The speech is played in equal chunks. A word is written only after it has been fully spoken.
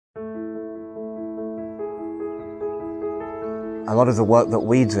A lot of the work that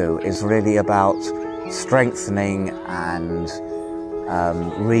we do is really about strengthening and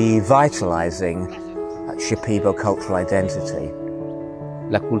revitalizing Shipibo cultural identity.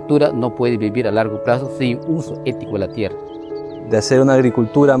 La cultura no puede vivir a largo plazo sin uso ético de la tierra. De hacer una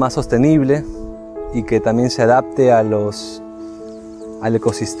agricultura más sostenible y que también se adapte al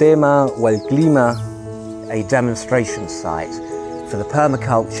ecosistema o al clima. A demonstration site for the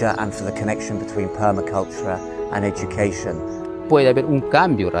permaculture and for the connection between permaculture and education. Puede haber un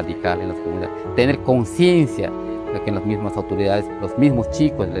cambio radical en las comunidades, tener conciencia de que las mismas autoridades, los mismos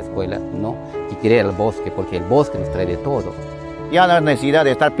chicos de la escuela, ¿no?, que quieren el bosque, porque el bosque nos trae de todo. Ya no hay necesidad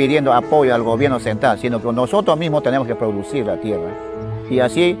de estar pidiendo apoyo al gobierno central, sino que nosotros mismos tenemos que producir la tierra y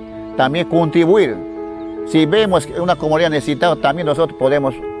así también contribuir. Si vemos que una comunidad necesitada, también nosotros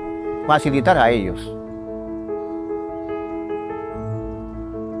podemos facilitar a ellos.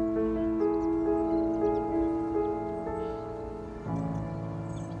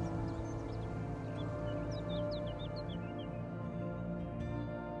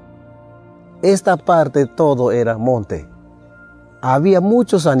 Esta parte todo era monte. Había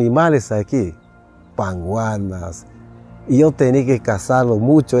muchos animales aquí, panguanas, y yo tenía que cazarlos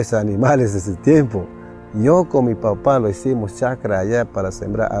mucho esos animales ese tiempo. Yo con mi papá lo hicimos chacra allá para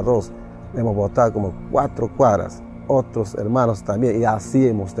sembrar arroz. Hemos botado como 4 cuadras, otros hermanos también, y así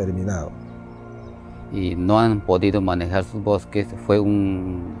hemos terminado. Y no han podido manejar sus bosques, fue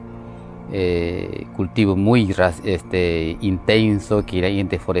un cultivo muy intenso que irían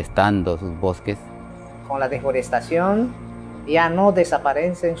deforestando sus bosques. Con la deforestación ya no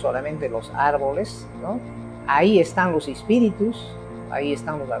desaparecen solamente los árboles, ¿no? Ahí están los espíritus, ahí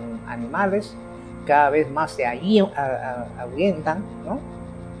están los animales, cada vez más se ahuyentan, ¿no?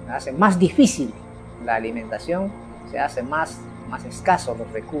 Hace más difícil la alimentación, se hace más escasos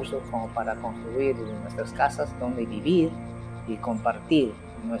los recursos como para construir nuestras casas donde vivir y compartir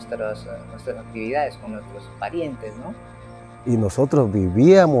nuestras actividades con nuestros parientes, ¿no? Y nosotros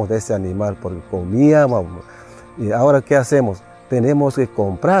vivíamos de ese animal porque comíamos. Y ahora, ¿qué hacemos? Tenemos que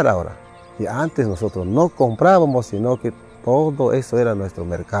comprar ahora. Y antes nosotros no comprábamos, sino que todo eso era nuestro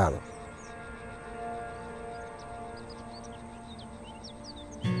mercado.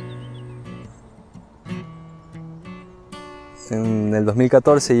 En el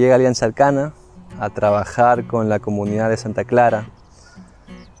 2014 llega Alianza Arcana a trabajar con la comunidad de Santa Clara.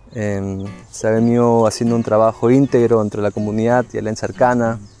 Se ha venido haciendo un trabajo íntegro entre la comunidad y Alianza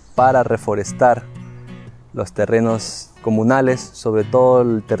Arcana para reforestar los terrenos comunales, sobre todo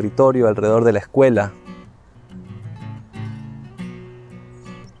el territorio alrededor de la escuela.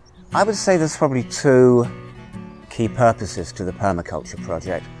 I would say there's probably 2 key purposes to the permaculture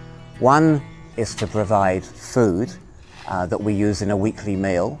project. One is to provide food that we use in a weekly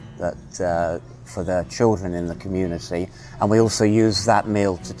meal for the children in the community, and we also use that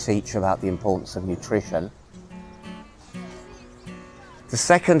meal to teach about the importance of nutrition. The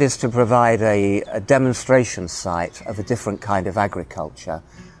second is to provide a demonstration site of a different kind of agriculture,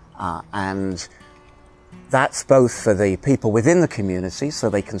 and that's both for the people within the community so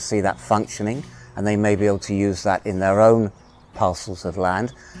they can see that functioning and they may be able to use that in their own parcels of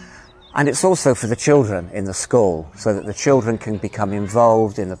land. And it's also for the children in the school, so that the children can become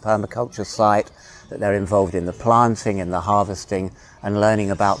involved in the permaculture site, that they're involved in the planting, in the harvesting, and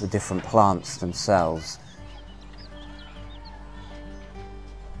learning about the different plants themselves.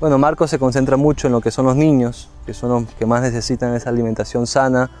 Bueno, Marco se concentra mucho en lo que son los niños, que son los que más necesitan esa alimentación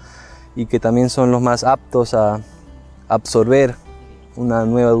sana y que también son los más aptos a absorber una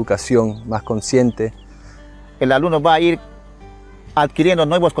nueva educación más consciente. El alumno va a ir adquiriendo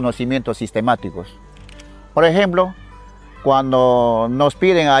nuevos conocimientos sistemáticos. Por ejemplo, cuando nos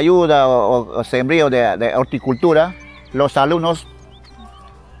piden ayuda o sembrío de horticultura, los alumnos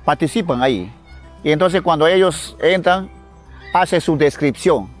participan ahí. Y entonces cuando ellos entran, hacen su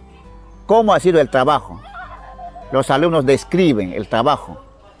descripción. ¿Cómo ha sido el trabajo? Los alumnos describen el trabajo.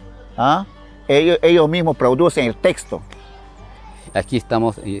 Ellos mismos producen el texto. Aquí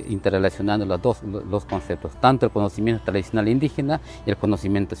estamos interrelacionando los conceptos, tanto el conocimiento tradicional indígena y el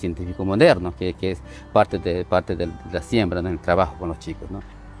conocimiento científico moderno, que es parte de la siembra, ¿no?, en el trabajo con los chicos, ¿no?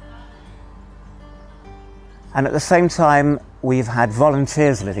 And at the same time, we've had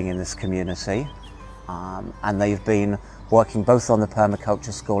volunteers living in this community, and they've been working both on the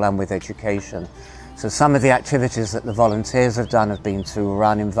permaculture school and with education. So some of the activities that the volunteers have done have been to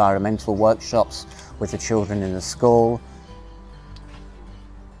run environmental workshops with the children in the school.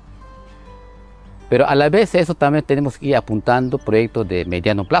 Pero a la vez eso también tenemos que ir apuntando proyectos de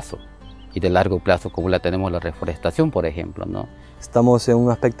mediano plazo y de largo plazo, como la tenemos la reforestación, por ejemplo, ¿no? Estamos en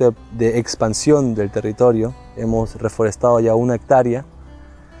un aspecto de expansión del territorio. Hemos reforestado ya 1 hectárea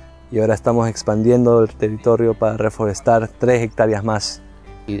y ahora estamos expandiendo el territorio para reforestar 3 hectáreas más.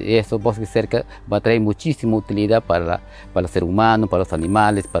 Y esos bosques cerca va a traer muchísima utilidad para el ser humano, para los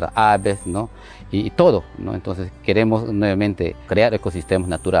animales, para aves, ¿no? Y todo, ¿no? Entonces queremos nuevamente crear ecosistemas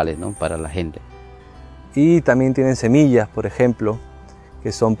naturales, ¿no? Para la gente. Y también tienen semillas, por ejemplo,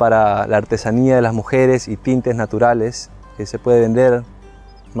 que son para la artesanía de las mujeres y tintes naturales, que se puede vender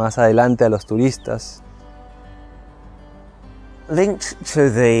más adelante a los turistas. Linked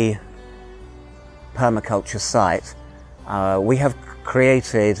to the permaculture site, we have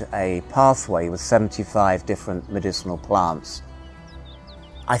created a pathway with 75 different medicinal plants.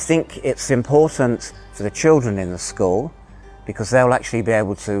 I think it's important for the children in the school because they'll actually be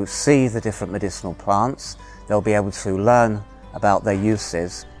able to see the different medicinal plants, they'll be able to learn about their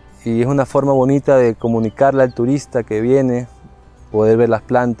uses. Y es una forma bonita de comunicarle al turista que viene, poder ver las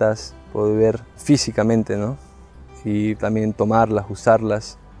plantas, poder ver físicamente, ¿no? Y también tomarlas,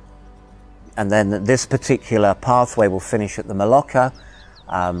 usarlas. And then this particular pathway will finish at the Maloka,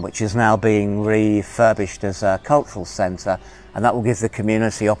 which is now being refurbished as a cultural centre, and that will give the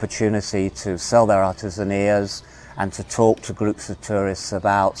community opportunity to sell their artisanias and to talk to groups of tourists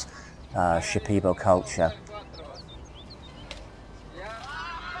about Shipibo culture.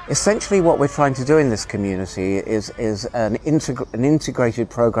 Essentially what we're trying to do in this community is an integrated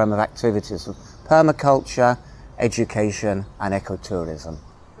program of activities of permaculture, education and ecotourism.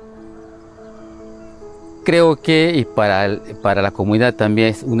 Creo que y para la comunidad también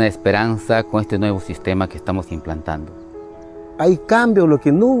es una esperanza con este nuevo sistema que estamos implantando. Hay cambios lo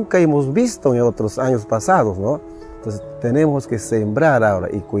que nunca hemos visto en otros años pasados, ¿no? Entonces tenemos que sembrar ahora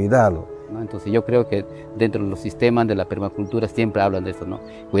y cuidarlo, ¿no? Entonces yo creo que dentro de los sistemas de la permacultura siempre hablan de eso, ¿no?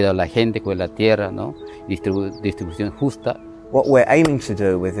 Cuidar a la gente, cuidar la tierra, ¿no? Distribución justa. What we're aiming to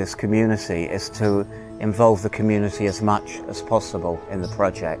do with this community is to involve the community as much as possible in the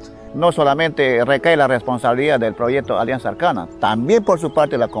project. No solamente recae la responsabilidad del proyecto Alianza Arcana, también por su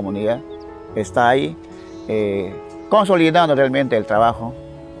parte la comunidad está ahí consolidando realmente el trabajo.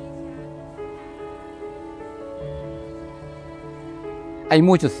 Hay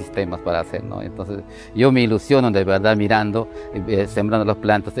muchos sistemas para hacer, ¿no? Entonces yo me ilusiono de verdad mirando, sembrando las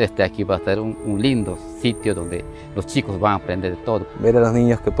plantas. Aquí va a ser un lindo sitio donde los chicos van a aprender de todo. Ver a los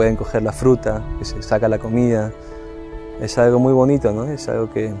niños que pueden coger la fruta, que se saca la comida, es algo muy bonito, ¿no? Es algo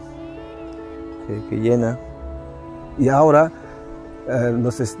que llena. y ahora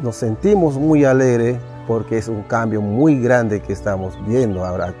nos sentimos muy alegres porque es un cambio muy grande que estamos viendo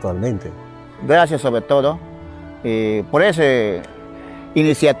ahora actualmente. Gracias sobre todo por esa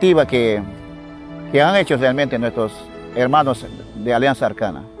iniciativa que han hecho realmente nuestros hermanos de Alianza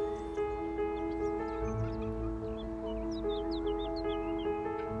Arcana.